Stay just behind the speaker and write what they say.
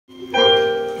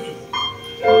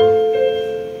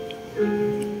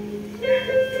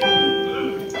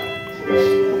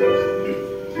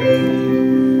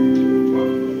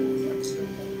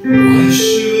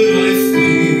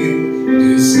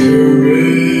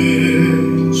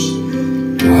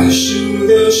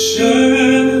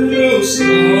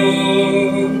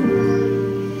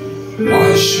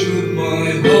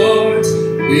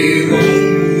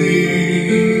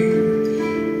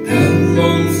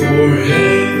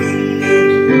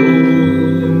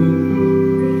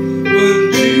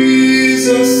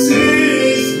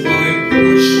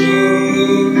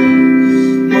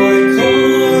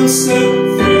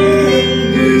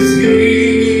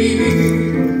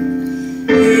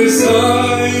His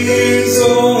eye is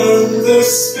on the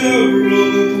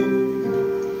sparrow,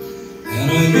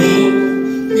 and I know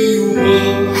He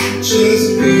watches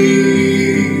me.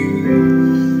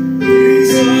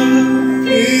 His eye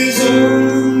is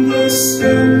on the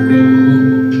sparrow,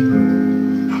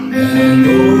 and I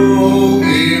know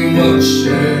He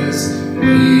watches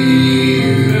me.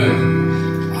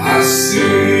 I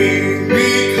sing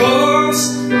because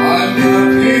I'm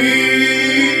happy.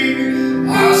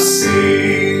 I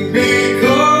sing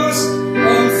because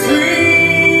I'm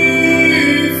free,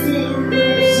 for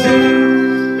His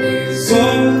eye is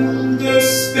on the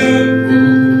sparrow,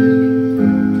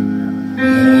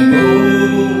 and I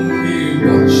know He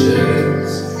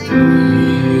watches me.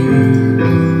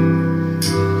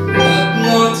 Let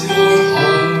not your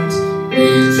heart be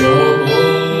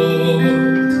troubled.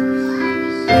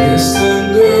 His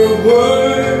tender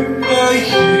word I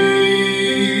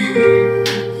hear,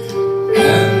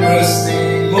 and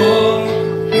resting on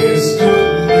His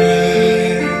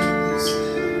goodness,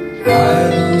 I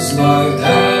lose my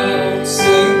doubts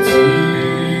and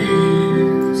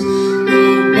fears.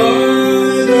 Go by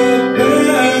the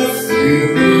path He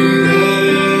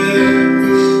leadeth,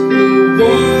 the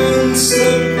one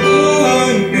step I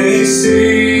may see.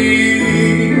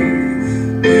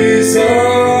 His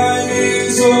eye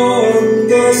is on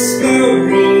the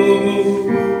sparrow,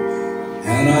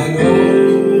 and I know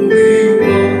He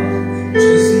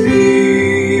watches me.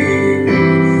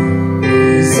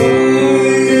 His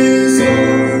eye is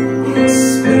on the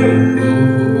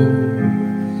sparrow,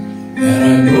 and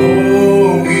I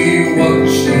know He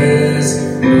watches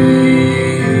me.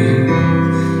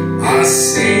 I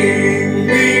sing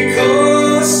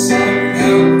because I'm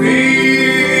happy.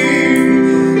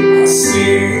 I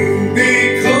sing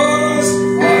because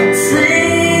I'm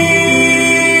free,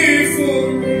 for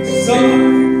His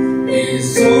eye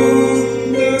is on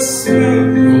the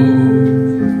sparrow,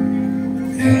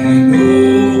 and I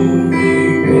know He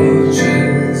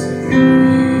watches me.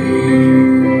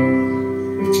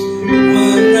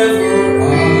 Whenever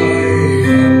I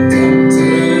am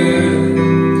tempted,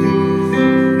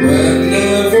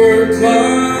 whenever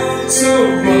clouds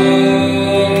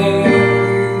arise,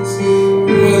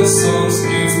 when songs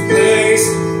give place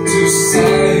to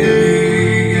sighing,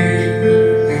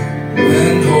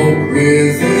 when hope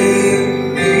within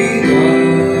me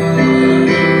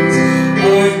dies, I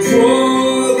draw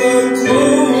the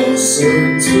closer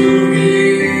to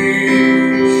Him.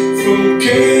 From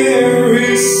care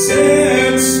He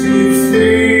sets me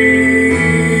free.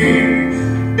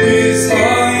 His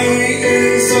eye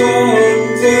is on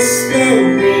the sparrow,